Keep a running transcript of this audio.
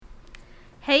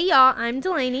Hey y'all, I'm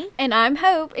Delaney. And I'm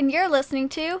Hope, and you're listening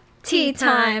to Tea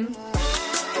Time.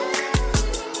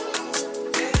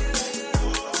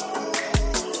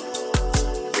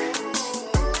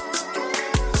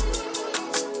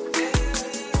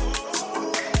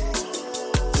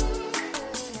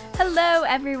 Hello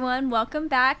everyone, welcome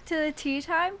back to the Tea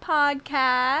Time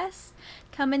podcast.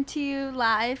 Coming to you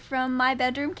live from my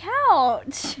bedroom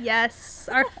couch. Yes,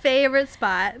 our favorite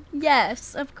spot.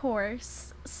 Yes, of course.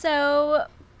 So,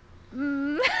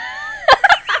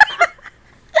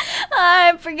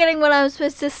 I'm forgetting what I'm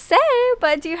supposed to say,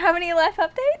 but do you have any life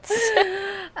updates?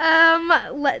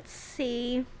 Let's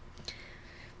see.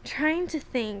 Trying to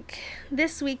think.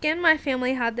 This weekend, my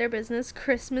family had their business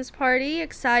Christmas party.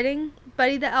 Exciting.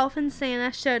 Buddy the Elf and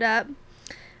Santa showed up.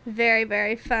 Very,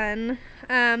 very fun.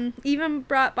 Even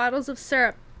brought bottles of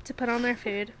syrup to put on their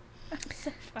food.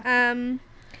 So fun.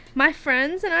 My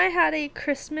friends and I had a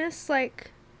Christmas,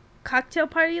 cocktail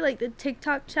party, the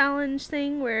TikTok challenge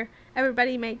thing where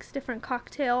everybody makes different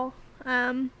cocktail.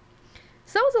 So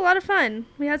that was a lot of fun.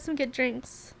 We had some good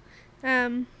drinks.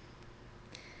 But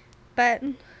I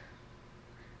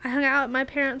hung out with my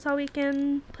parents all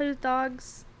weekend, played with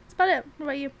dogs. That's about it. What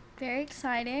about you? Very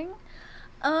exciting.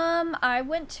 I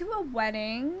went to a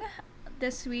wedding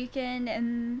this weekend,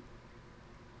 and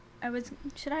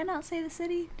should I not say the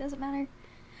city? Doesn't matter.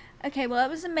 Okay, well, it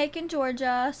was in Macon,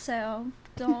 Georgia, so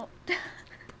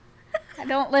I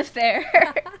don't live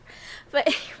there. But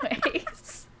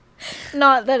anyways,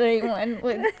 not that anyone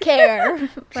would care,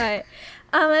 but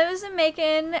it was in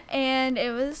Macon, and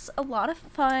it was a lot of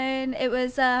fun. It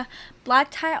was black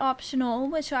tie optional,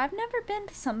 which I've never been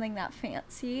to something that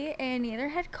fancy, and neither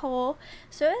had Cole,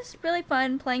 so it was really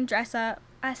fun playing dress up.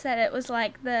 I said it was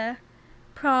like the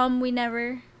prom we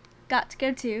never got to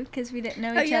go to because we didn't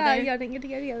know each other. Y'all didn't get to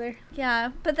go together.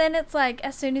 Yeah, but then it's like,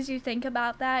 as soon as you think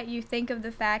about that, you think of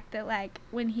the fact that,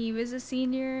 when he was a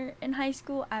senior in high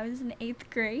school, I was in 8th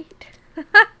grade.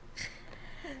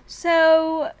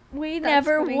 So, we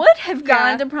never would have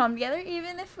gone to prom together,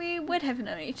 even if we would have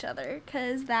known each other,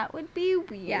 because that would be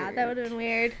weird. Yeah, that would have been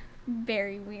weird.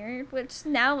 Very weird, which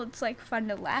now it's, fun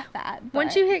to laugh at. But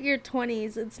once you hit your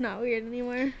 20s, it's not weird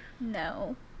anymore.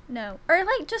 No. Or,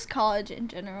 just college in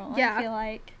general, yeah. I feel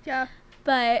like. Yeah.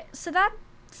 But, so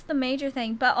that's the major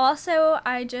thing. But also,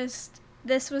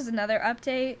 this was another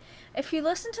update. If you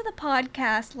listened to the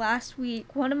podcast last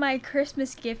week, one of my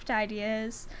Christmas gift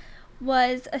ideas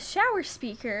was a shower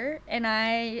speaker, and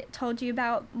I told you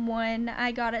about one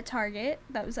I got at Target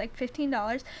that was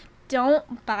 $15.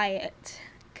 Don't buy it,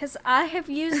 because I have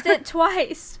used it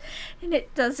twice, and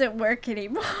it doesn't work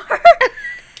anymore.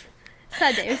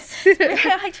 Sad days.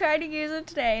 I tried to use it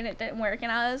today, and it didn't work,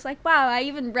 and I was like, wow, I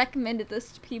even recommended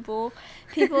this to people.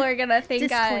 People are gonna think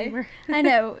disclaimer. I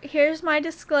know. Here's my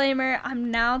disclaimer. I'm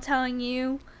now telling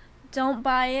you, don't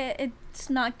buy it. It's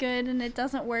not good, and it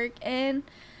doesn't work, and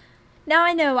now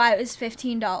I know why it was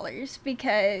 $15,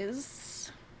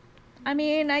 because,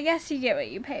 I guess you get what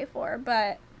you pay for,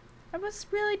 but I was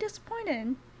really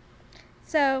disappointed.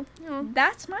 So,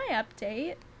 that's my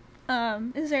update.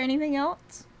 Is there anything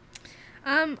else?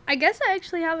 I guess I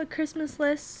actually have a Christmas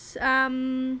list,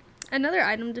 another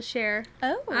item to share.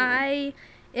 Oh.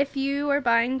 If you are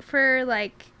buying for,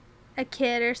 a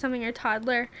kid or something, or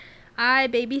toddler, I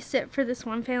babysit for this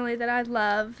one family that I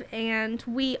love, and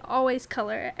we always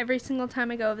color every single time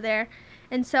I go over there.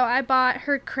 And so I bought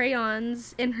her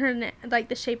crayons in her,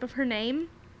 the shape of her name.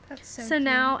 That's so So cute.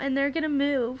 now, and they're going to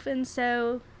move, and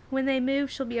so when they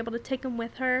move, she'll be able to take them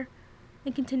with her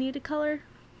and continue to color.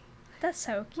 That's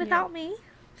so cute. Without me.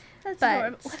 That's but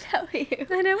adorable. Without you.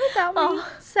 I know, without me. Oh.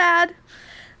 Sad.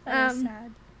 That is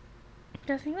sad.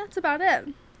 I think that's about it.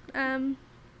 Do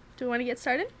we want to get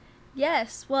started?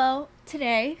 Yes, well,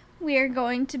 today we are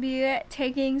going to be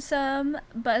taking some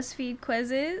Buzzfeed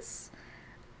quizzes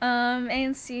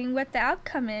and seeing what the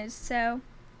outcome is. So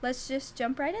let's just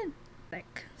jump right in.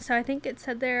 So I think it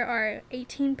said there are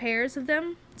 18 pairs of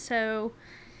them. So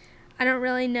I don't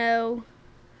really know.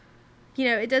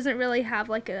 It doesn't really have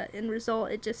a end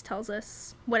result. It just tells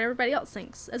us what everybody else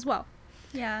thinks as well.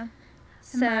 Yeah.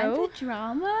 So, am I the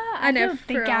drama? I know, don't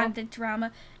think I'm the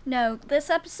drama. No, this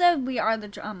episode, we are the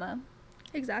drama.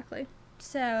 Exactly.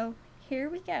 So, here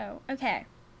we go. Okay.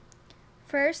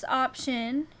 First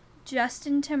option,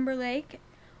 Justin Timberlake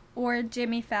or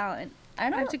Jimmy Fallon.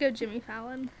 I have to go Jimmy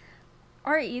Fallon.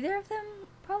 Are either of them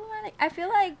problematic? I feel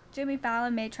like Jimmy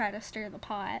Fallon may try to stir the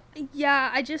pot. Yeah,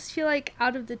 I just feel like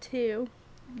out of the two,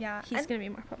 yeah, he's going to be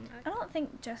more problematic. I don't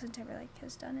think Justin Timberlake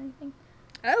has done anything.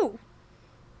 Oh.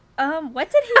 What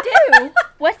did he do?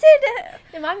 What did...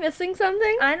 Am I missing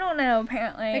something? I don't know,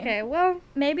 apparently. Okay, well.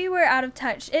 Maybe we're out of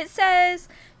touch. It says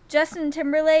Justin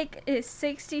Timberlake is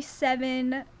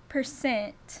 67%.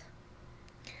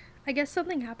 I guess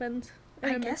something happened.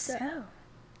 I guess so.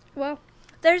 Well.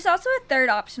 There's also a third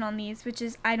option on these, which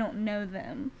is I don't know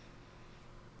them.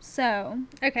 So.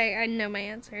 Okay, I know my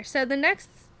answer. So the next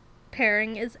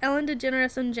pairing is Ellen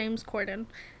DeGeneres and James Corden.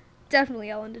 Definitely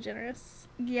Ellen DeGeneres.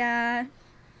 Yeah.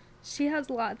 She has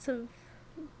lots of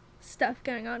stuff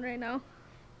going on right now.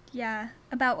 Yeah.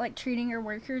 About, like, treating her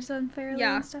workers unfairly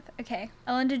and stuff. Okay.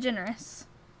 Ellen DeGeneres.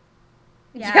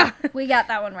 Yeah. We got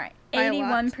that one right.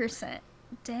 81%.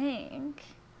 Dang.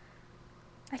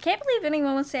 I can't believe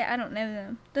anyone would say I don't know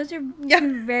them. Those are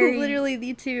very literally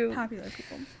the two popular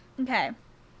people. Okay.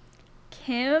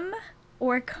 Kim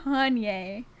or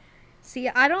Kanye? See,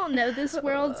 I don't know this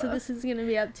world, so this is going to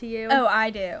be up to you. Oh, I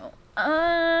do.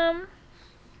 I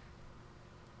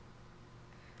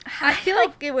feel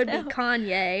like it would be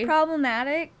Kanye.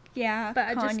 Problematic? Yeah, but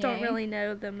Kanye. I just don't really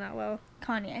know them that well.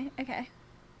 Kanye, okay.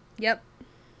 Yep.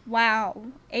 Wow.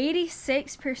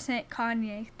 86%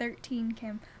 Kanye, 13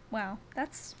 Kim. Wow,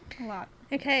 that's a lot.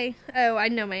 Okay. Oh, I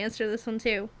know my answer to this one,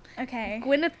 too. Okay.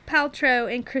 Gwyneth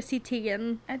Paltrow and Chrissy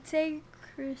Teigen. I'd say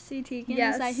Chrissy Teigen.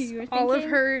 Yes. Is that who you were thinking? All of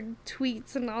her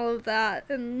tweets and all of that,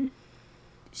 and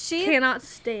she cannot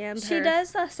stand her. She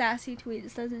does the sassy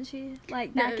tweets, doesn't she?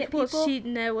 Like, back at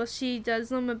people? She does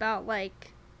them about,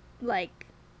 like,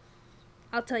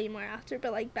 I'll tell you more after,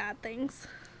 but, like, bad things.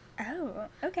 Oh,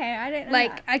 okay, I didn't know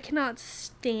Like, that. I cannot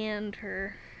stand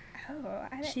her. Oh,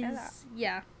 I didn't know that.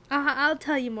 Yeah. I'll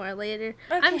tell you more later.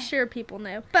 Okay. I'm sure people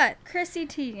know, but... Chrissy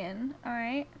Teigen,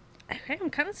 alright. Okay, I'm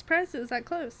kind of surprised it was that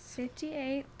close.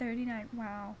 58-39,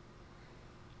 wow.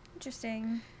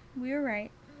 Interesting. We were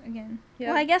right, again. Yep.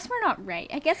 Well, I guess we're not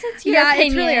right. I guess it's your opinion. Yeah,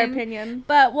 it's really our opinion.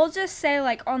 But we'll just say,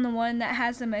 like, on the one that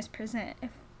has the most percent.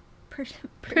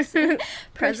 Percent.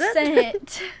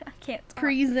 I can't talk.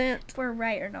 Present. If we're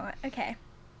right or not. Okay.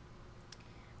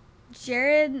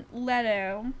 Jared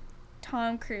Leto,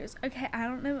 Tom Cruise. Okay, I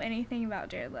don't know anything about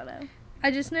Jared Leto.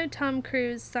 I just know Tom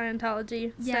Cruise,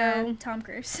 Scientology. Yeah, so. Tom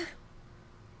Cruise.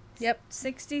 Yep.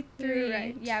 63.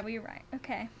 Right. Yeah, we were right.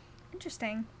 Okay.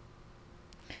 Interesting.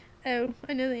 Oh,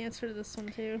 I know the answer to this one,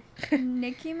 too.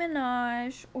 Nicki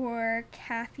Minaj or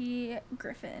Kathy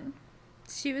Griffin?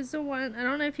 She was the one, I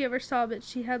don't know if you ever saw, but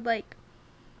she had, like,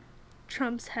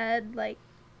 Trump's head, like,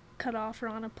 cut off or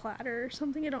on a platter or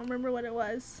something. I don't remember what it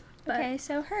was. But Okay,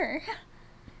 so her.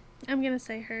 I'm going to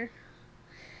say her.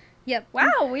 Yep.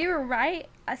 Wow, we were right.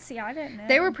 See, I didn't know.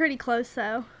 They were pretty close,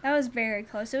 though. That was very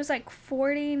close. It was like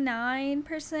 49%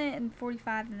 and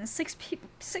 45%, and the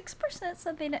 6%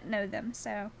 said they didn't know them,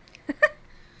 so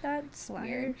that's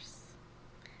weird.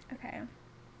 Okay.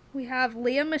 We have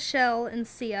Leah Michelle and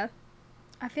Sia.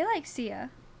 I feel like Sia.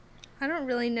 I don't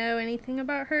really know anything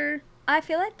about her. I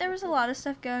feel like there was a lot of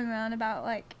stuff going around about,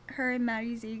 like, her and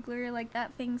Maddie Ziegler, like,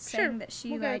 that thing saying that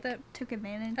she, like, took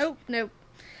advantage. Oh, no.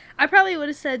 I probably would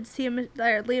have said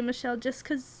Leah Michelle just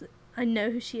because I know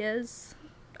who she is,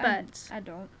 but I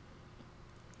don't.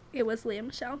 It was Leah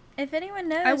Michelle. If anyone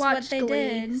knows I watched what they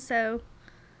Glee, did, so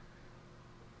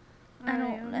I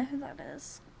don't know who that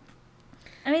is.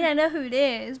 I mean, I know who it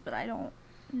is, but I don't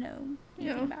know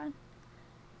anything about it.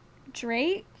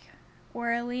 Drake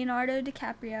or Leonardo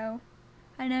DiCaprio?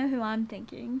 I know who I'm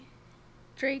thinking.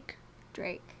 Drake.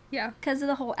 Yeah. Because of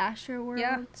the whole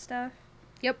Astroworld stuff.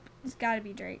 Yep. It's got to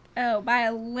be Drake. Oh, by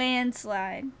a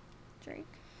landslide. Drake.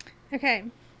 Okay.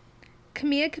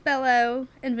 Camila Cabello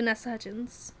and Vanessa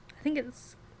Hudgens. I think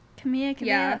it's... Camila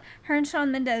Cabello. Yeah. Her and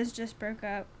Shawn Mendes just broke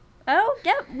up. Oh,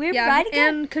 yep. We're right again.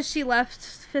 And because she left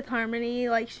Fifth Harmony,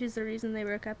 like, she's the reason they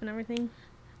broke up and everything.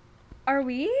 Are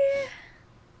we?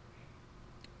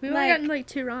 We've only gotten, like,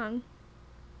 2 wrong.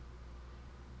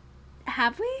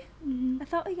 Have we? Mm-hmm. I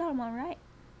thought we got them all right.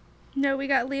 No, we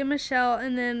got Leah Michelle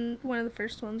and then one of the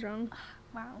first ones wrong.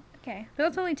 Wow. Okay. But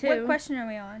that's only 2. What question are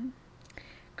we on?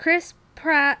 Chris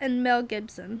Pratt and Mel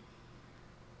Gibson.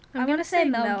 I'm going to say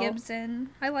Mel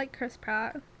Gibson. I like Chris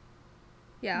Pratt.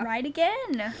 Yeah. Right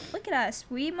again. Look at us.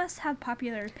 We must have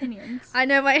popular opinions. I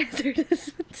know my answer to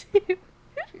this one, too.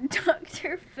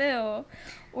 Dr. Phil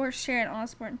or Sharon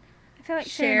Osbourne. I feel like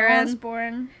Sharon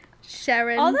Osbourne.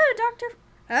 Sharon. Although Dr.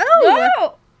 Oh!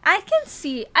 Whoa! I can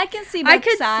see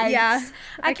both sides. Yeah.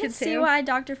 I can see why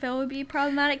Dr. Phil would be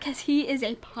problematic because he is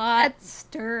a pot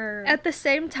stirrer. At the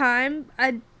same time,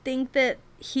 I think that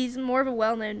he's more of a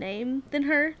well-known name than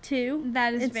her, too.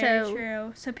 That is very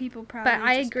true. So people probably But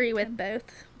I agree with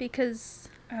both because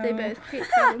they both create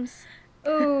problems.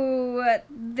 Oh,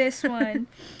 this one.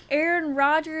 Aaron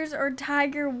Rodgers or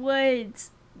Tiger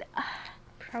Woods?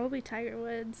 Probably Tiger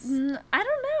Woods. I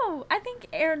don't know. I think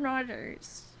Aaron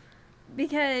Rodgers.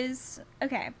 Because,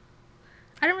 okay,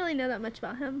 I don't really know that much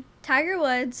about him. Tiger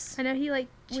Woods. I know he, like,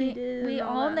 cheated. We and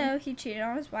all that. know he cheated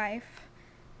on his wife.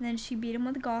 And then she beat him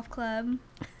with a golf club.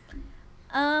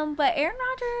 But Aaron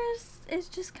Rodgers is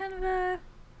just kind of a...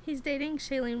 He's dating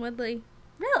Shailene Woodley.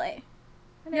 Really?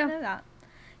 I didn't Yeah. know that.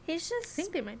 He's just... I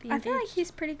think they might be I engaged. feel like he's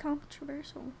pretty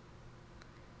controversial.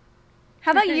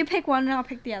 How about you pick one and I'll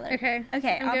pick the other? Okay.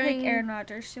 Okay, I'm I'll pick going- Aaron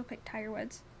Rodgers. You'll pick Tiger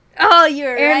Woods. Oh,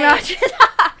 you're Aaron right. Rodgers.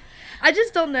 I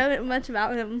just don't know much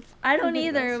about him. I don't think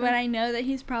either, that's but fine. I know that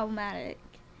he's problematic.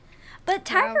 But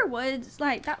Tiger Woods,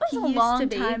 like, that was He a used long to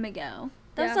be. time ago.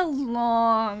 That was Yeah. a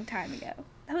long time ago.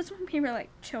 That was when we were, like,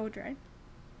 children.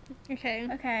 Okay.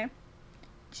 Okay.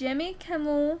 Jimmy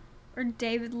Kimmel or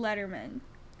David Letterman?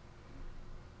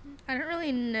 I don't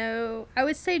really know. I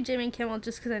would say Jimmy Kimmel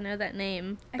just because I know that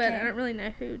name. But Okay. I don't really know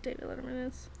who David Letterman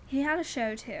is. He had a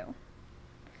show, too.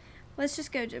 Let's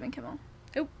just go Jimmy Kimmel.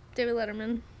 Oh, David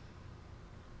Letterman.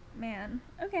 Man.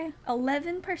 Okay.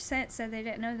 11% said they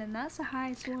didn't know them. That's the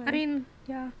highest one. I mean,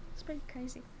 yeah. it's pretty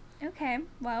crazy. Okay.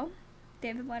 Well,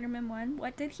 David Letterman won.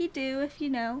 What did he do? If you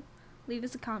know, leave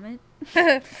us a comment.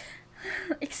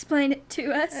 Explain it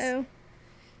to us. Oh.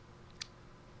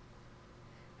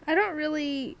 I don't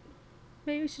really...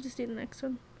 Maybe we should just do the next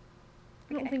one.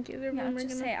 I don't Okay. think either of Yeah, them are just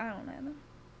gonna... say I don't know them.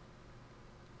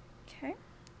 Okay.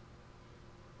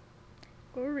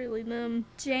 Or really them.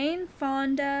 Jane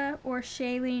Fonda or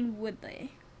Shailene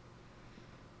Woodley?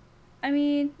 I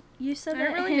mean, you said I that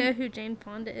don't really know who Jane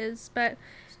Fonda is, but...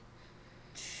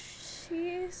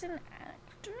 she's an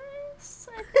actress,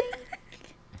 I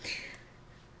think.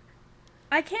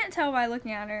 I can't tell by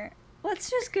looking at her. Let's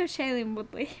just go Shailene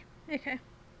Woodley. Okay.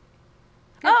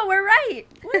 Oh, we're right.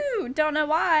 Woo! Don't know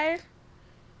why.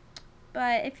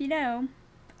 But if you know.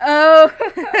 Oh!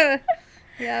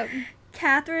 Yep.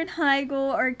 Katherine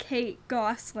Heigl or Kate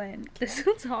Gosselin? This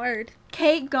one's hard.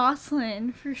 Kate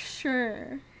Gosselin, for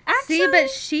sure. Actually, See, but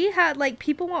she had, like,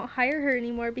 people won't hire her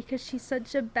anymore because she's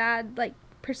such a bad, like,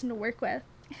 person to work with.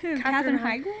 who? Katherine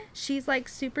Katherine Heigl? She's, like,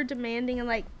 super demanding and,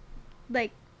 like,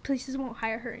 places won't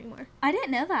hire her anymore. I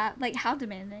didn't know that. Like, how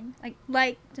demanding?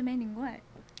 Like, demanding what?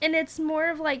 And it's more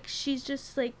of, like, she's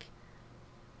just, like,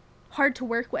 hard to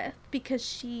work with because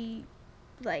she,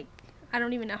 like, I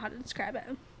don't even know how to describe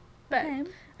it. But Okay.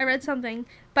 I read something.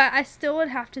 But I still would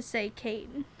have to say Kate.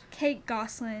 Kate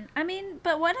Gosselin. I mean,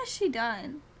 but what has she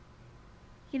done?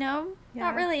 You know? Yeah.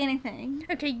 Not really anything.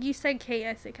 Okay, you said Kate,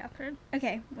 I said Catherine.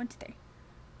 Okay, 1, 2, 3.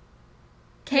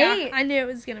 Yeah, Kate. I knew it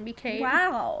was going to be Kate.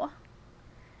 Wow.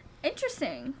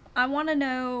 Interesting. I want to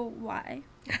know why.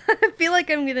 I feel like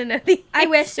I'm going to know the I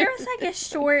wish answer. there was like a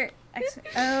short.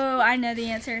 Oh, I know the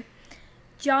answer.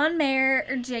 John Mayer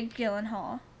or Jake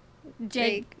Gyllenhaal?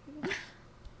 Jake.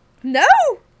 No!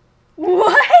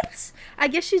 What? I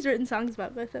guess she's written songs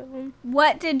about both of them.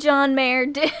 What did John Mayer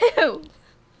do?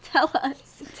 Tell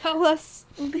us. Tell us.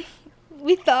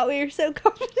 We thought we were so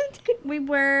confident. We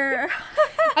were.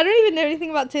 I don't even know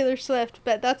anything about Taylor Swift,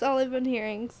 but that's all I've been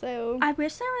hearing, so. I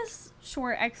wish there was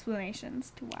short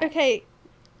explanations to why. Okay,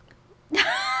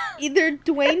 either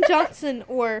Dwayne Johnson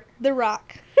or The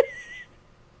Rock.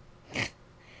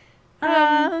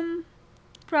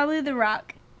 Probably The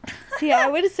Rock. See, I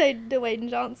would say Dwayne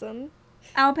Johnson.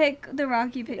 I'll pick The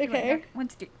Rock. You pick Okay. Dwayne Johnson. 1,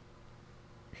 2, 3.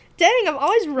 Dang, I'm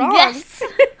always wrong. Yes.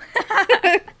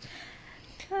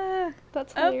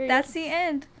 That's Oh, hilarious. that's the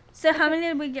end. So how many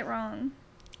did we get wrong?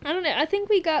 I don't know. I think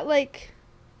we got like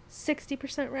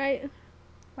 60% right.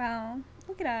 Wow.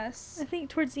 Look at us. I think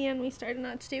towards the end we started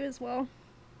not to do as well.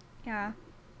 Yeah.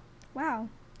 Wow.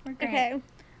 We're great. Okay.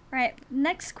 Right.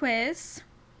 Next quiz.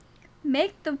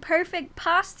 Make the perfect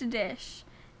pasta dish,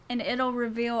 and it'll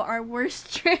reveal our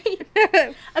worst trait.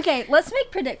 Okay, let's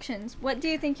make predictions. What do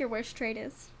you think your worst trait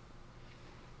is?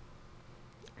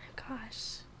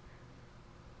 Gosh.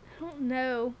 I don't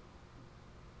know.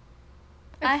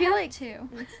 I feel have like 2.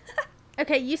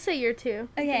 Okay, you say your 2.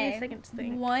 Give me Okay. a second to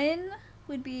think. 1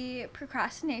 would be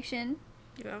procrastination.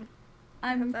 Yeah.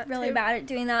 I'm that really too. bad at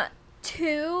doing that.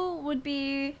 2 would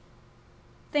be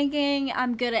thinking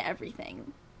I'm good at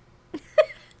everything.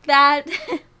 That's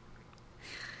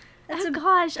Oh a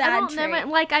gosh, I bad don't know. trait.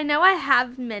 Like, I know I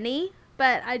have many,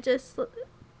 but I just.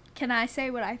 Can I say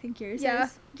what I think yours Yeah.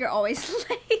 is? You're always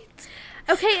late.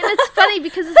 Okay, and it's funny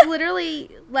because it's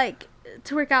literally like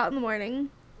to work out in the morning.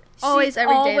 Always She's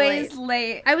every day always late.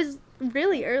 late. I was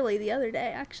really early the other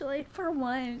day, actually. For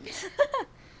once.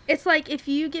 It's like if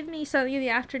you give me something in the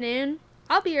afternoon,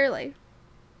 I'll be early.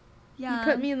 Yeah. You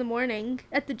put me in the morning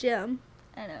at the gym.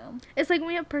 I know. It's like when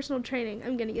we have personal training,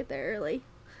 I'm gonna get there early.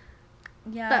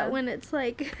 Yeah. But when it's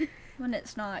like... when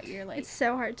it's not, you're like... It's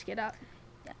so hard to get up.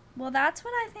 Yeah. Well, that's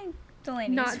what I think Delaney's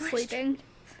Not sleeping.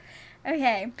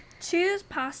 Okay. Choose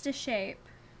pasta shape.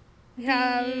 We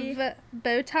have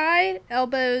bow tie,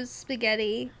 elbows,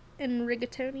 spaghetti, and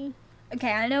rigatoni.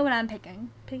 Okay, I know what I'm picking.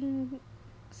 Picking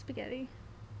spaghetti.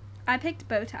 I picked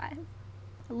bow tie.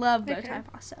 I love bow tie Okay.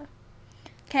 pasta.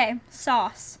 Okay,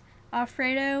 sauce.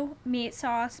 Alfredo, meat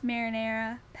sauce,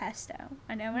 marinara, pesto.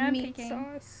 I know what I'm Meat picking.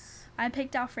 sauce. I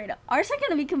picked Alfredo. Ours are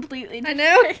going to be completely different. I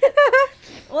know.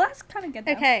 Well, that's kind of good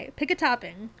though. Okay, pick a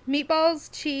topping. Meatballs,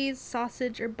 cheese,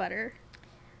 sausage, or butter.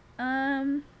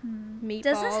 Meatballs.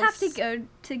 Does this have to go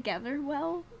together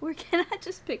well? Or can I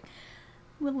just pick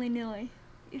willy-nilly,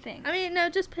 you think? I mean, no,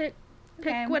 just pick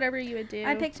Okay. whatever you would do.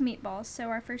 I picked meatballs, so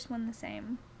our first one the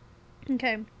same.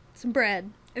 Okay, some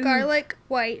bread. Ooh. Garlic,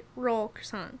 white, roll,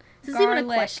 croissant. Is this even a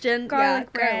question? Garlic yeah,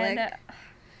 bread. garlic.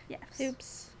 Yes.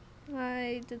 Oops.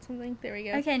 I did something. There we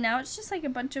go. Okay, now it's just like a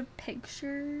bunch of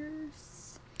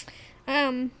pictures.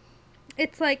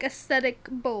 It's like aesthetic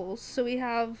bowls. So we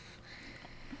have,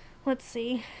 let's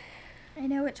see. I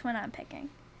know which one I'm picking.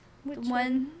 Which The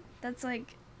one that's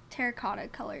like terracotta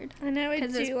colored. I know I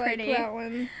 'Cause do it's like pretty. that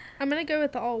one. I'm going to go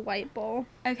with the all white bowl.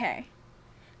 Okay.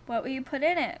 What will you put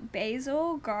in it?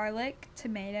 Basil, garlic,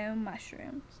 tomato,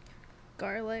 mushrooms.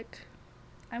 Garlic.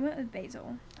 I went with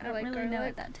basil. I don't like really know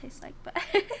garlic. what that tastes like, but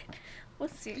we'll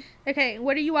see. Okay,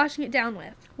 what are you washing it down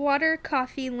with? Water,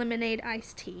 coffee, lemonade,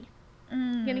 iced tea.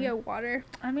 I'm going to go water.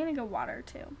 I'm gonna go water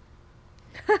too.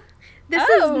 This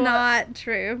Oh. is not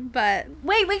true, but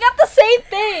Wait, we got the same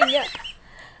thing!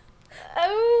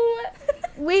 Oh,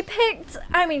 we picked,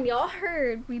 I mean, y'all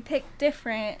heard, we picked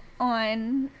different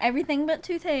on everything but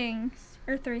 2 things.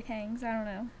 Or 3 things, I don't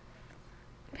know.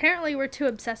 apparently we're too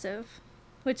obsessive,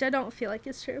 which I don't feel like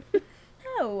is true.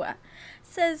 No.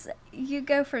 Says you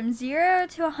go from 0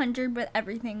 to 100 with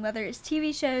everything, whether it's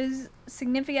TV shows,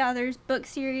 significant others, book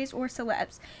series, or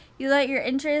celebs. You let your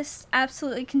interests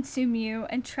absolutely consume you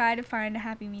and try to find a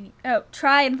happy medium.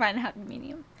 Try and find a happy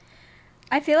medium.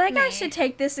 I feel like I Meh. should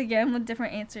take this again with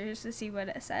different answers to see what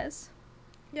it says.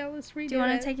 Yeah, let's redo it. Do you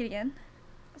want to take it again?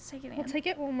 Let's take it again. We'll take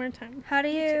it one more time. How do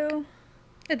you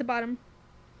At the bottom.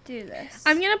 do this?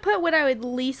 I'm going to put what I would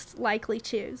least likely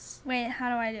choose. Wait, how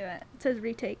do I do it? It says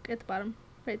retake at the bottom.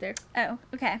 Right there. Oh,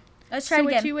 okay. Let's try So it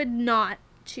what again. you would not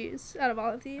choose out of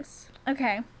all of these.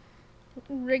 Okay.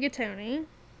 Rigatoni.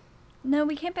 No,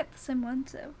 we can't pick the same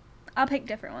ones, so I'll pick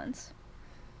different ones.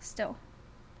 Still.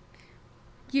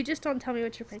 You just don't tell me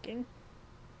what you're picking.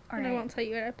 All and I right. won't tell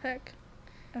you what I pick.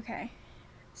 Okay.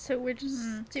 So we're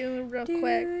just doing real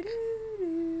quick.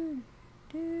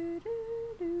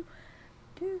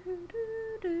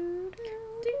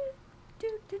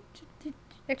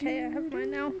 Okay, I have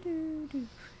mine now.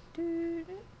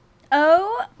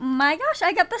 Oh my gosh,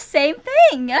 I got the same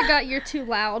thing. I got you're too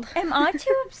loud. Am I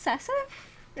too obsessive?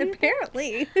 Do you think?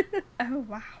 Apparently. Oh,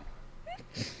 wow.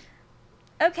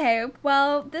 Okay,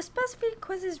 well, this BuzzFeed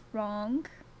quiz is wrong.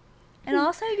 And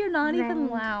also, you're not even Wrong.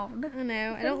 loud. I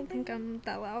know. I don't think I'm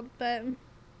that loud, but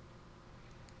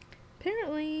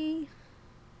apparently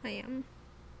I am.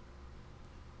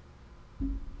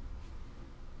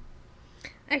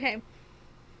 Okay.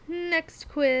 Next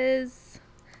quiz.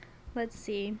 Let's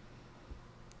see.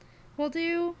 We'll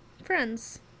do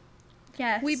Friends.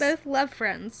 Yes. We both love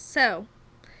Friends. So,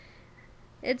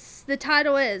 the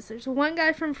title is there's one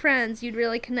guy from Friends you'd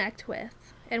really connect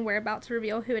with, and we're about to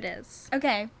reveal who it is.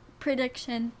 Okay,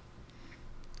 prediction.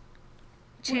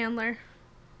 Chandler.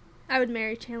 I would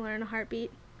marry Chandler in a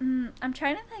heartbeat. I'm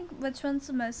trying to think which one's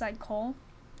the most like Cole.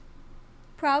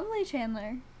 Probably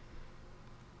Chandler.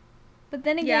 But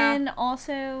then Yeah. again,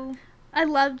 also, I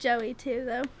love Joey too,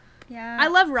 though. yeah. I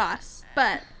love Ross,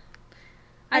 but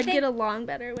I I'd think- get along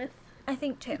better with I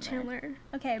think Chandler. Chandler.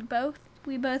 Okay,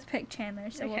 we both picked Chandler,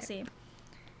 so we'll Okay. see.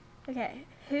 Okay,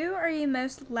 who are you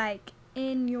most like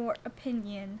in your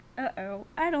opinion? Uh-oh,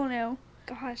 I don't know.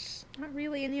 Gosh, not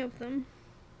really any of them.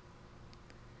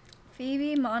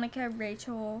 Phoebe, Monica,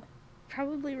 Rachel.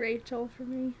 Probably Rachel for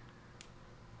me.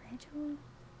 Rachel?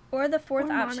 Or the fourth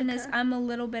Or option is Monica. I'm a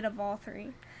little bit of all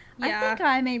 3. I Yeah. think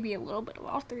I may be a little bit of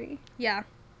all 3. Yeah,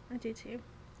 I do too.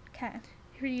 Okay.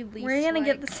 Who do you least We're gonna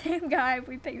get like? the same guy if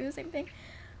we pick the same thing.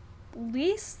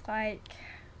 Least like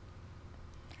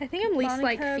I think I'm least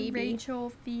like Monica, Phoebe. Rachel,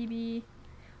 Phoebe,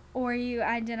 or you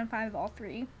identify with all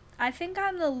 3. I think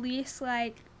I'm the least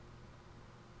like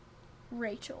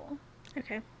Rachel.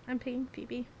 Okay, I'm picking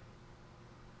Phoebe.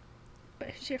 But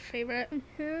who's your favorite?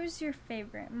 Who's your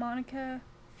favorite? Monica,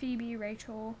 Phoebe,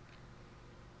 Rachel.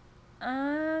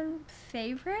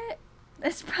 Favorite?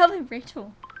 That's probably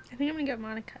Rachel. I think I'm gonna go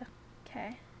Monica.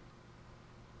 Okay.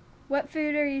 What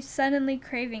food are you suddenly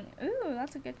craving? Ooh,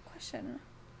 that's a good question.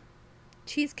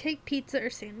 Cheesecake, pizza, or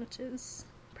sandwiches?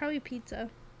 Probably pizza.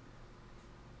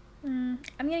 I'm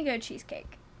gonna go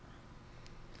cheesecake.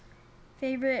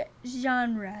 Favorite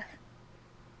genre?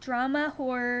 Drama,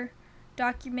 horror,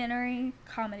 documentary,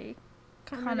 comedy.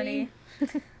 Comedy.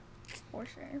 For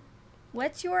sure.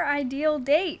 What's your ideal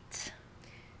date?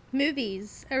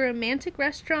 Movies. A romantic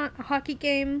restaurant, a hockey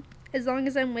game. As long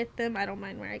as I'm with them, I don't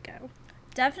mind where I go.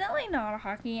 Definitely not a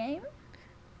hockey game.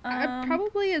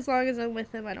 Probably as long as I'm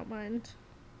with them, I don't mind.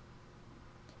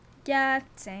 Yeah,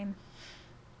 same.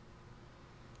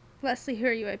 Leslie, who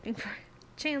are you hoping for?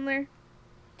 Chandler.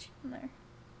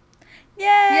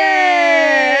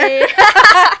 Yay!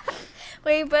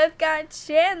 We both got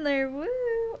Chandler. Woo!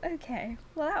 Okay.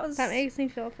 Well, That makes me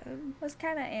feel fun. Was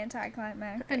kind of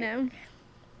anticlimactic. I know.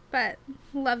 But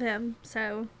love him,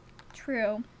 so.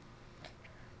 True.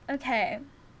 Okay.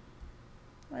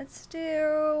 Let's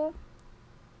do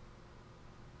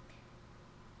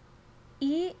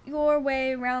Eat Your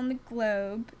Way Around the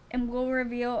Globe, and we'll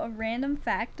reveal a random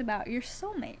fact about your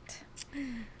soulmate.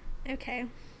 Okay.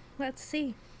 Let's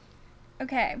see.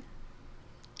 Okay.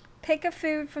 Pick a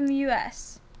food from the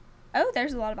U.S. Oh,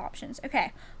 there's a lot of options.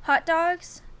 Okay. Hot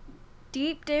dogs,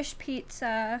 deep dish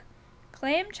pizza,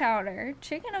 clam chowder,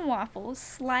 chicken and waffles,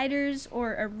 sliders,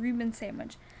 or a Reuben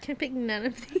sandwich. Can I pick none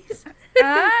of these?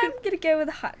 I'm going to go with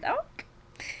a hot dog.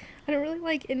 I don't really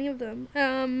like any of them.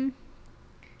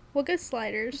 We'll go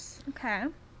sliders. Okay.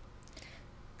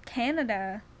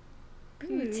 Canada.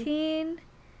 Poutine,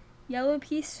 yellow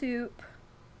pea soup,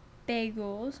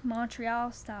 bagels,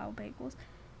 Montreal style bagels,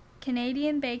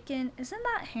 Canadian bacon. Isn't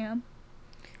that ham?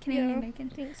 Canadian bacon.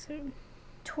 I think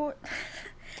so.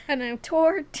 I know.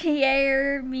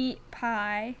 Tortilla meat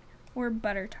pie or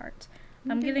butter tarts.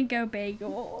 I'm gonna go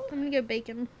bagel. I'm gonna go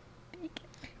bacon.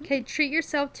 Okay, treat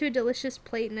yourself to a delicious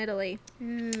plate in Italy.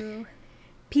 Ooh.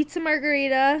 Pizza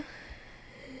margarita.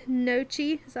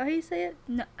 Gnocchi. Is that how you say it?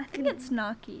 No, I think it's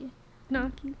gnocchi.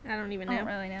 Gnocchi? I don't even know. I don't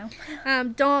really know.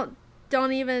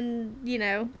 Don't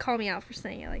even, call me out for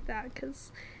saying it like that,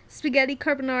 because spaghetti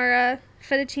carbonara,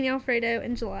 fettuccine alfredo,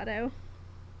 and gelato.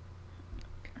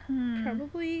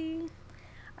 Probably.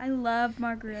 I love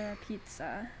margarita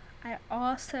pizza. I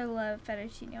also love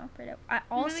fettuccine alfredo.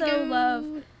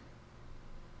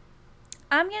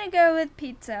 I'm gonna go with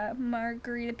pizza,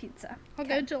 margarita pizza. I'll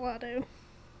go gelato.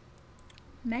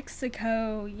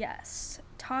 Mexico, yes.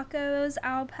 Tacos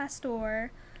al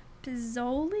pastor,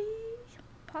 pizzoli,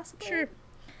 possibly. Sure.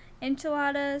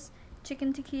 Enchiladas,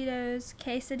 chicken taquitos,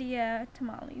 quesadilla,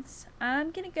 tamales.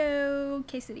 I'm gonna go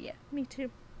quesadilla. Me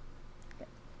too.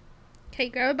 Okay,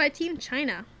 grab it by Team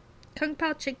China. Kung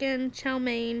Pao chicken, chow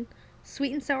mein,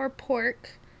 sweet and sour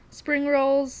pork, spring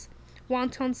rolls,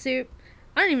 wonton soup.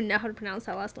 I don't even know how to pronounce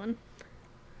that last one.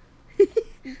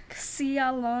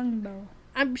 Xiaolongbo.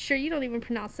 I'm sure you don't even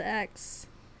pronounce the X.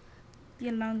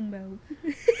 Yalongbo.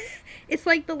 It's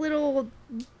like the little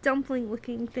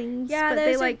dumpling-looking things. Yeah, but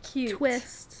those they are cute.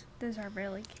 Twist. Those are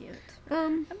really cute.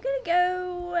 I'm gonna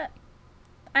go.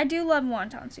 I do love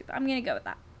wonton soup. I'm gonna go with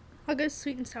that. I'll go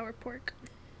sweet and sour pork.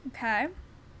 Okay.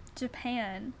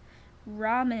 Japan.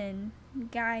 Ramen.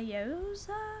 Gyoza.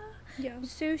 Yeah.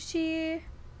 Sushi.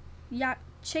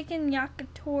 Chicken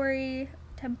yakitori.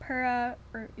 Tempura.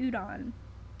 Or udon.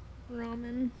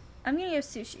 Ramen. I'm gonna go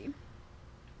sushi.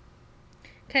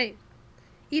 Okay.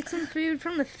 Eat some food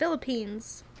from the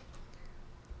Philippines.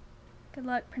 Good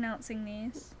luck pronouncing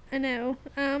these. I know.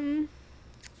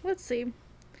 Let's see.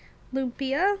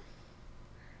 Lumpia.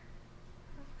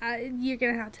 You're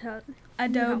gonna have to help.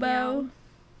 Adobo.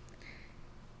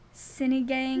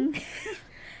 Sinigang.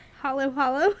 Hollow.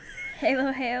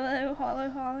 Halo.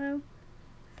 Hollow.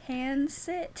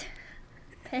 Pancit.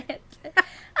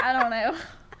 I don't know.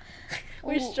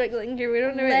 We're struggling here. We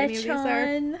don't know what any of these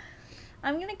are.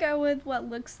 I'm gonna go with what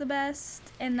looks the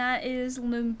best, and that is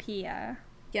lumpia.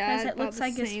 Yeah, because it looks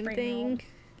like a spring roll.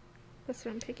 That's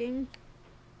what I'm picking.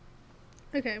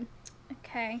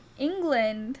 Okay.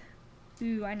 England.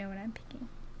 Ooh, I know what I'm picking.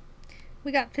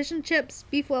 We got fish and chips,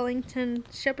 beef Wellington,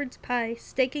 shepherd's pie,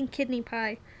 steak and kidney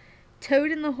pie,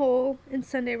 toad in the hole, and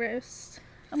Sunday roast.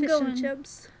 Fish and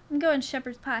chips. I'm going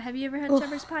shepherd's pie. Have you ever had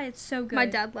shepherd's pie? It's so good. My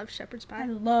dad loves shepherd's pie. I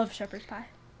love shepherd's pie.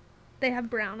 They have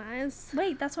brown eyes.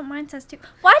 Wait, that's what mine says too.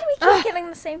 Why do we keep getting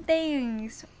the same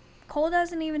things? Cole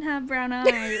doesn't even have brown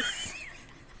eyes.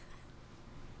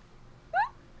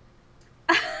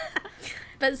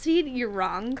 BuzzFeed, you're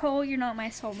wrong. Cole, you're not my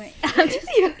soulmate.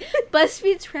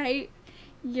 BuzzFeed's right.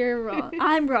 You're wrong.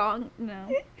 I'm wrong. No.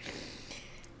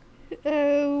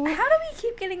 Oh. How do we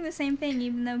keep getting the same thing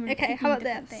even though we're picking how about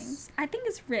different this? things? I think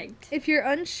it's rigged. If you're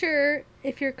unsure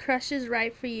if your crush is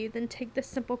right for you, then take this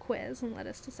simple quiz and let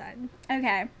us decide.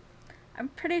 Okay. I'm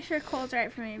pretty sure Cole's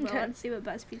right for me, but Okay. let's see what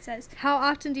BuzzFeed says. How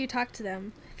often do you talk to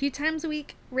them? A few times a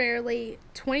week, rarely,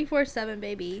 24/7,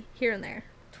 baby, here and there.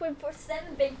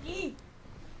 24/7, baby.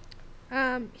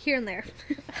 Here and there.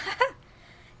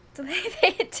 Do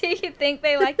you think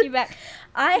they like you back?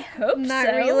 I hope Not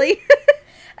so. really.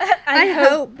 I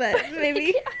hope, but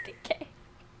maybe. Okay.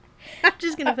 I'm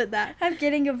just gonna put that. I'm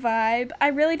getting a vibe. I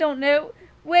really don't know.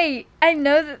 Wait, I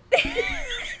know that.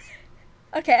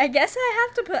 Okay, I guess I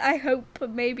have to put I hope, but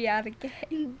maybe out of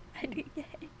gay. I do gay.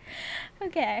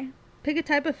 Okay. Pick a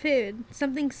type of food.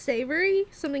 Something savory,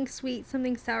 something sweet,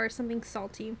 something sour, something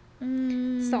salty.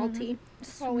 Salty.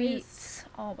 Sweets.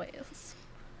 Always.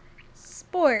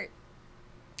 Sport.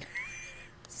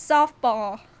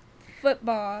 Softball.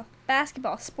 Football.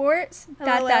 Basketball. Sports. ...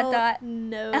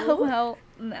 No. LOL.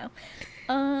 No.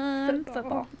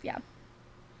 Football. Yeah.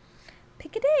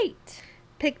 Pick a date.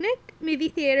 Picnic, movie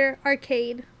theater,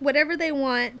 arcade, whatever they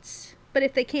want. But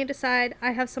if they can't decide,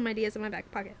 I have some ideas in my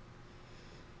back pocket.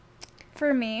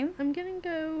 For me, I'm gonna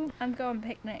go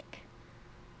picnic.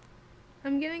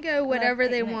 whatever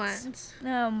they picnics. want.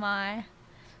 Oh my.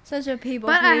 Such a people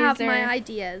But pleaser. I have my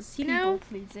ideas, you know?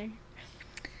 People pleaser.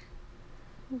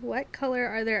 What color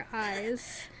are their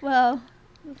eyes? Well,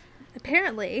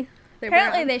 Apparently, they're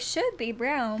apparently brown. they should be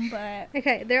brown, but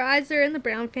Okay, their eyes are in the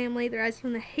brown family. Their eyes are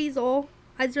in the hazel.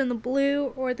 Eyes are in the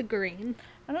blue or the green.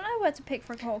 I don't know what to pick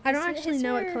for Cole. I don't actually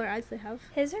know what color eyes they have.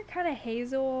 His are kind of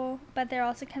hazel, but they're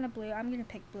also kind of blue. I'm going to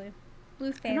pick blue.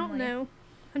 Blue family. I don't know.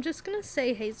 I'm just going to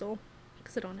say hazel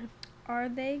because I don't know. Are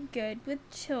they good with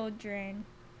children?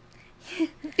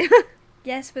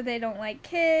 Yes, but they don't like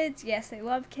kids. Yes, they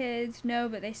love kids. No,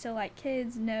 but they still like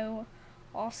kids. No,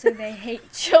 also they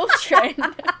hate children.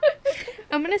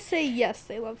 I'm going to say yes,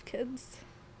 they love kids.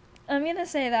 I'm going to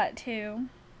say that too.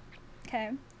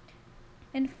 Okay.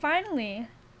 And finally,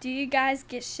 do you guys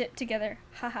get shipped together?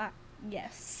 Haha.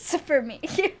 Yes, for me.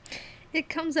 It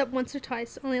comes up once or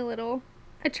twice, only a little.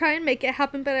 I try and make it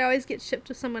happen, but I always get shipped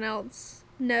with someone else.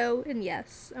 No and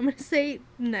yes. I'm going to say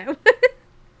no.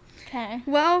 Okay.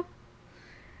 Well,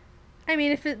 I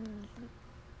mean, if it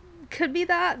could be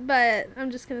that, but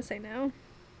I'm just going to say no.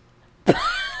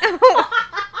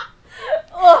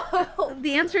 Oh.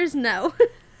 The answer is no.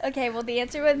 Okay, well, the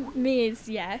answer with me is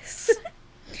yes.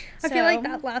 I feel like So,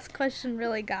 that last question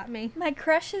really got me. my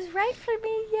crush is right for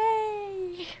me.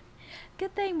 Yay.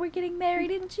 Good thing we're getting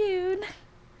married in June.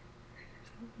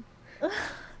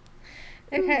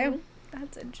 Okay. Ooh,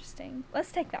 that's interesting.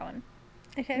 Let's take that one.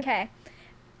 Okay. Okay.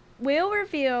 We'll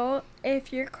reveal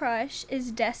if your crush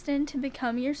is destined to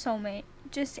become your soulmate.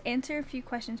 Just answer a few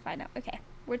questions, find out. Okay,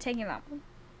 we're taking that one.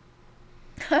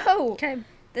 Oh, Okay.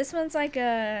 this one's like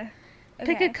a...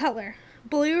 Pick a color.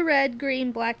 Blue, red,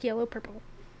 green, black, yellow, purple.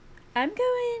 I'm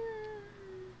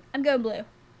going blue.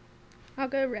 I'll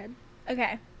go red.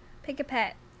 Okay. Pick a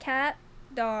pet. Cat,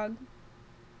 dog.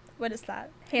 What is that?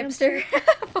 Hamster.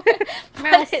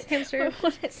 Mouse, hamster.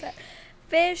 What is that?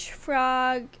 Fish,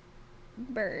 frog,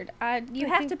 bird. You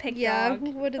have to pick dog.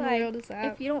 What in the world is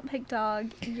that? If you don't pick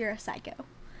dog, you're a psycho.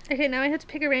 Okay, now I have to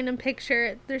pick a random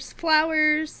picture. There's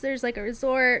flowers, there's like a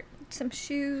resort, Some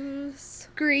shoes.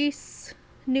 Greece,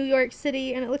 New York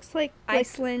City, and it looks like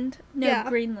Iceland. No, yeah.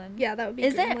 Greenland. Yeah, that would be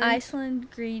Is Greenland. it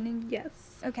Iceland, green, and... Yes.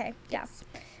 Okay, yeah.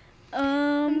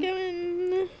 I'm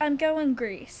going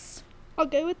Greece. I'll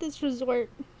go with this resort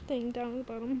thing down at the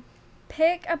bottom.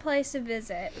 Pick a place to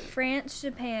visit. France,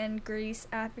 Japan, Greece,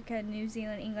 Africa, New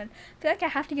Zealand, England. I feel like I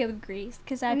have to go with Greece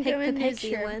because I I'm picked the going New picture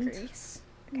Zealand. of Greece.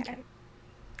 Okay.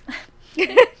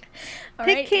 All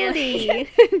Pick right, candy.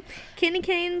 Candy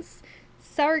canes,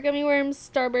 sour gummy worms,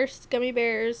 Starburst, gummy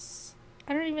bears.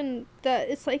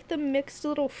 It's like the mixed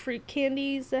little fruit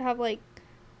candies that have like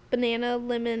banana,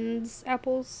 lemons,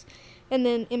 apples, and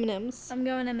then M&Ms. I'm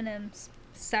going M&Ms.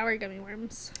 Sour gummy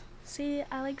worms. See,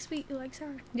 I like sweet, you like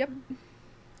sour. Yep.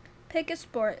 Pick a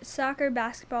sport. Soccer,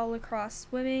 basketball, lacrosse,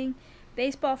 swimming,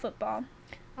 baseball, football.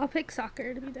 I'll pick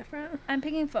soccer to be different. I'm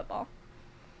picking football.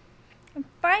 And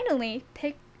finally,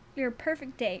 pick your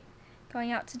perfect date.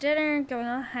 Going out to dinner, going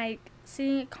on a hike,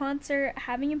 seeing a concert,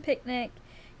 having a picnic,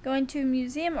 going to a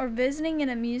museum, or visiting an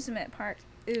amusement park.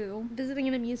 Ooh. Visiting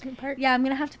an amusement park. Yeah, I'm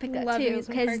going to have to pick that Love too.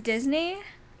 amusement Because parks. Disney,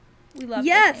 we love Disney.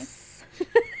 Yes.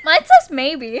 Mine says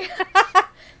maybe.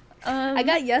 I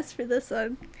got yes for this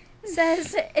one.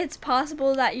 Says it's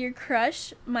possible that your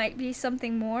crush might be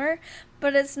something more,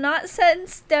 but it's not set in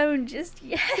stone just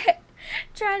yet.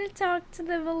 Try to talk to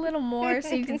them a little more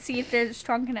so you can see if there's a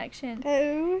strong connection.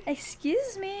 Oh.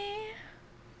 Excuse me.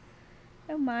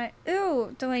 Oh my.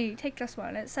 Ooh, Delaney, take this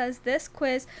one. It says this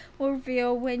quiz will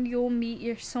reveal when you'll meet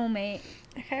your soulmate.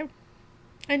 Okay.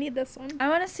 I need this one. I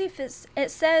want to see if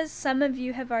it says some of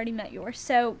you have already met yours.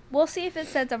 So we'll see if it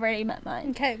says I've already met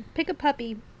mine. Okay. Pick a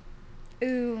puppy.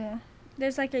 Ooh.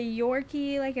 There's like a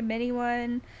Yorkie, like a mini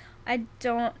one.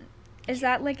 Is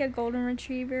that like a golden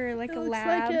retriever or like a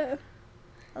lab? It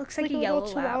looks like a yellow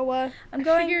chihuahua.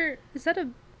 lab. Is that a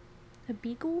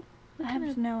beagle? I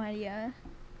have no idea.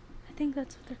 I think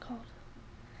that's what they're called.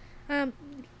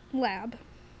 Lab.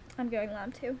 I'm going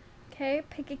lab too. Okay,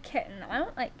 pick a kitten. I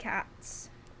don't like cats.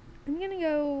 I'm gonna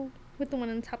go with the one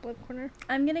in the top left corner.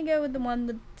 I'm gonna go with the one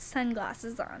with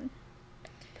sunglasses on.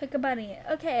 Pick a bunny.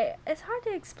 Okay, it's hard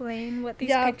to explain what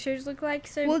these pictures look like,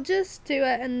 so we'll just do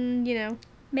it and,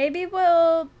 maybe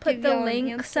we'll put the y'all an link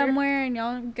answer. somewhere and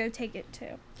y'all go take it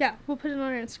too. Yeah, we'll put it on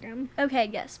our Instagram. Okay,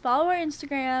 yes. Follow our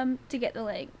Instagram to get the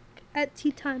link. At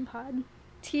teatimepod.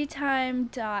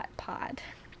 teatime.pod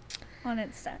on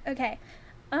Insta. Okay.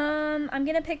 I'm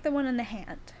gonna pick the one in the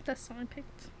hand. That's the one I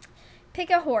picked. Pick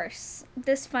a horse.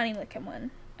 This funny looking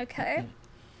one. Okay.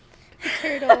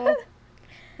 Turtle.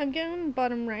 I'm going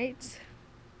bottom right.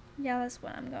 Yeah, that's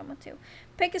what I'm going with too.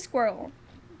 Pick a squirrel.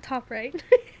 Top right.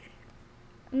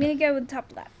 I'm gonna go with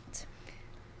top left.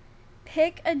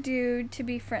 Pick a dude to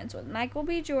be friends with. Michael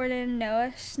B. Jordan,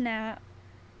 Noah Schnapp,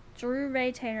 Drew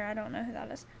Ray Taylor. I don't know who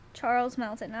that is. Charles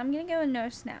Melton. I'm gonna go with Noah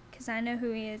Schnapp because I know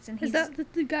who he is. And is that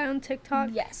the guy on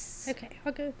TikTok? Yes. Okay,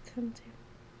 I'll go with him too.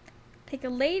 Pick a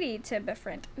lady to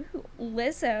befriend. Ooh,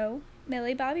 Lizzo,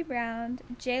 Millie Bobby Brown,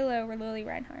 J-Lo, or Lily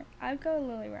Reinhart. I'd go with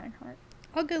Lily Reinhart.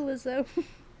 I'll go Lizzo.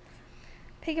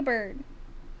 Pick a bird.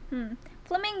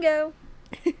 Flamingo.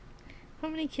 How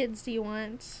many kids do you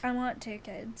want? I want 2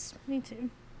 kids. Me too.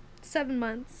 7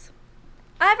 months.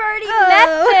 I've already met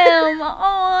them.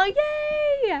 Oh,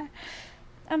 yay!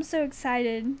 I'm so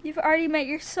excited. You've already met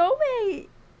your soulmate.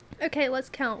 Okay, let's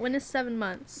count. When is 7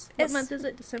 months? What month is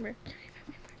it? December.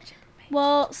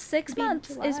 Well, 6 months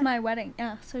July. is my wedding.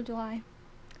 Yeah, so July.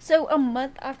 So a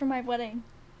month after my wedding.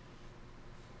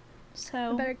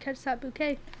 So I better catch that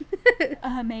bouquet.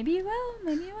 maybe you will.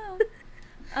 Maybe you will.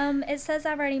 It says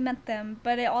I've already met them,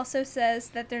 but it also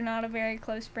says that they're not a very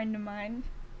close friend of mine.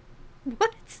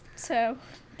 What? So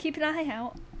keep an eye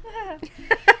out.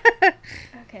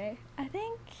 Okay, I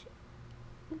think.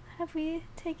 Have we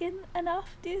taken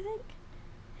enough? Do you think?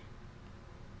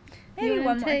 Maybe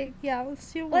one more. Yeah,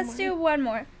 let's do one more. Let's do one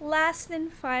more. Last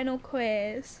and final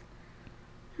quiz.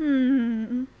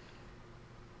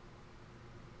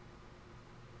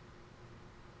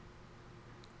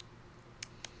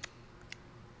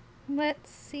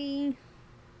 Let's see.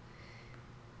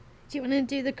 Do you want to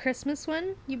do the Christmas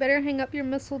one? You better hang up your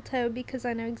mistletoe because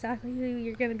I know exactly who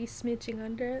you're going to be smooching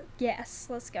under it. Yes,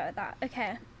 let's go with that.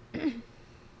 Okay.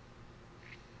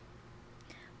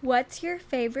 What's your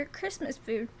favorite Christmas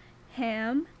food?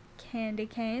 Ham, candy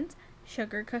canes,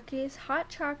 sugar cookies, hot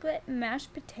chocolate,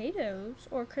 mashed potatoes,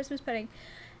 or Christmas pudding?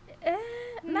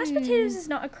 Mashed potatoes is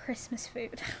not a Christmas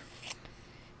food.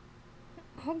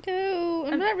 I'll go.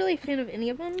 I'm not really a fan of any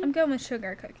of them. I'm going with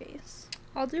sugar cookies.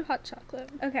 I'll do hot chocolate.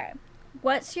 Okay.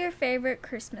 What's your favorite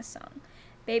Christmas song?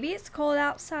 Baby, it's cold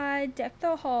outside. Deck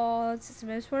the halls. It's the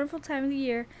most wonderful time of the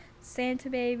year. Santa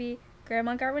Baby.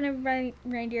 Grandma got rid of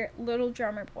reindeer. Little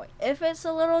Drummer Boy. If it's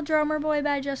a Little Drummer Boy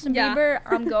by Justin Bieber,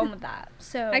 I'm going with that.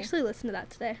 So I actually listened to that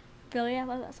today. Really, I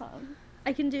love that song.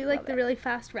 I can do like the really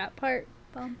fast rap part.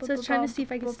 So I was trying to see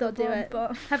if I could still do it.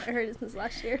 Haven't heard it since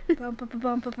last year.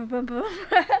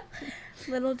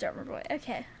 Little Drummer Boy.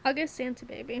 Okay. I'll go Santa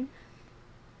Baby.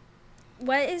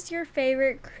 What is your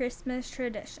favorite Christmas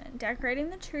tradition? Decorating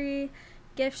the tree,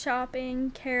 gift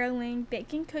shopping, caroling,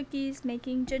 baking cookies,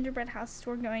 making gingerbread houses,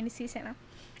 or going to see Santa?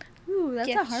 Ooh, that's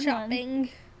a hard one.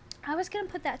 I was going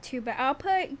to put that too, but I'll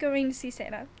put going to see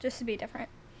Santa, just to be different.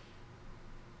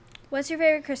 What's your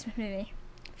favorite Christmas movie?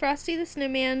 Frosty the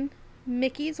Snowman,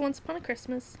 Mickey's Once Upon a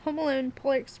Christmas, Home Alone,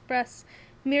 Polar Express,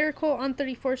 Miracle on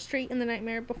 34th Street, and The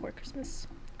Nightmare Before Christmas.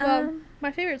 Well,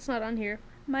 my favorite's not on here.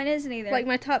 Mine isn't either. Like,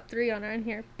 my top 3 are on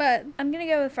here, but I'm going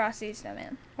to go with Frosty the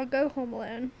Snowman. I'll go Home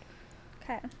Alone.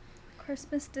 Okay.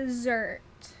 Christmas dessert.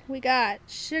 We got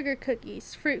sugar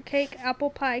cookies, fruit cake, apple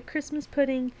pie, Christmas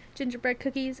pudding, gingerbread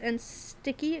cookies, and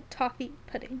sticky toffee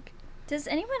pudding. Does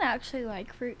anyone actually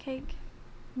like fruit cake?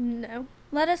 No.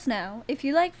 Let us know. If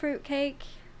you like fruit cake,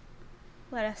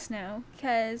 let us know,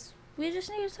 because we just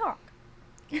need to talk.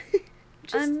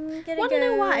 I'm gonna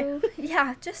know why.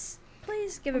 Yeah, just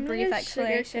please give a brief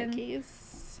explanation. Sugar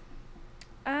cookies.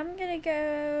 I'm gonna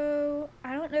go.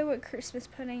 I don't know what Christmas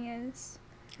pudding is.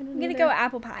 I'm gonna go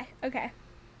apple pie. Okay.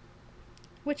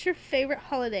 What's your favorite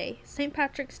holiday? St.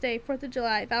 Patrick's Day, 4th of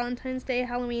July, Valentine's Day,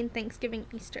 Halloween, Thanksgiving,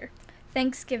 Easter.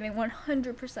 Thanksgiving,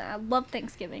 100%. I love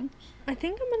Thanksgiving. I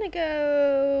think I'm gonna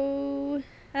go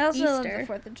I also love Easter.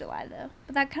 the 4th of July, though.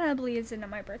 But that kind of bleeds into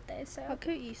my birthday, so. I'll go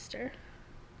Easter.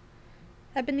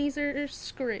 Ebenezer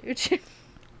Scrooge.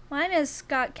 Mine is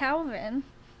Scott Calvin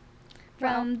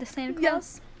from the Santa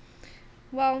Claus. Yeah.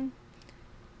 Well,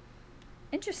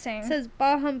 Interesting. it says,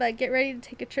 bah humbug, get ready to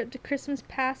take a trip to Christmas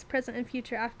past, present, and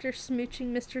future after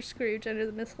smooching Mr. Scrooge under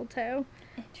the mistletoe.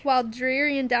 While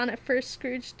dreary and down at first,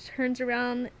 Scrooge turns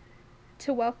around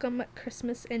to welcome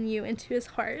Christmas and you into his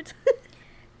heart.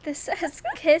 This says,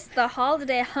 kiss the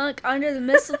holiday hunk under the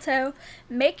mistletoe.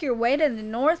 Make your way to the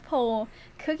North Pole.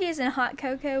 Cookies and hot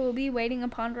cocoa will be waiting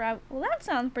upon arrival. Well, that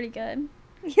sounds pretty good.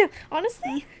 Yeah,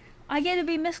 honestly. I get to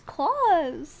be Miss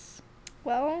Claus.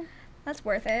 Well, that's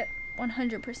worth it.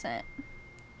 100%.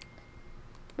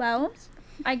 Well,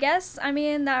 I guess,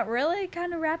 that really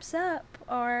kind of wraps up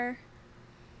our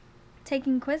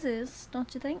taking quizzes,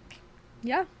 don't you think?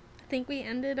 Yeah, I think we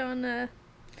ended on a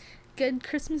good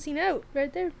Christmassy note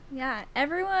right there. Yeah,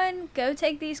 everyone go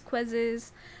take these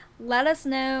quizzes. Let us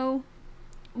know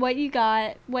what you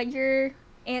got, what your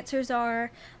answers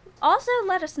are. Also,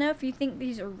 let us know if you think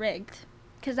these are rigged,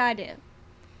 because I do.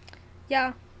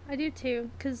 Yeah, I do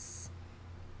too, because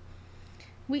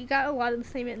we got a lot of the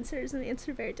same answers and they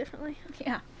answered very differently.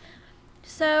 Yeah.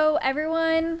 So,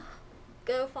 everyone,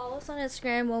 go follow us on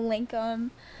Instagram. We'll link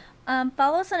them.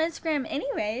 Follow us on Instagram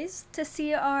anyways to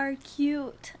see our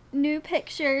cute new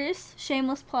pictures.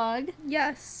 Shameless plug.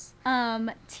 Yes.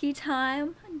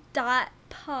 teatime.pod.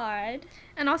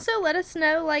 And also let us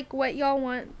know, like, what y'all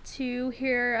want to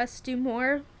hear us do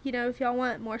more. You know, if y'all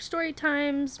want more story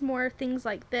times, more things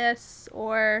like this,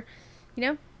 or, you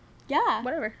know, yeah,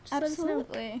 whatever. Just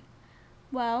absolutely.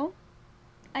 Well,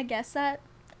 I guess that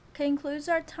concludes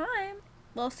our time.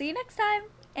 We'll see you next time.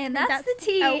 And that's the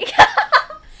tea.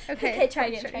 Oh. Okay, try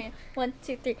again. 1,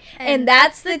 2, 3. And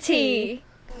that's the tea.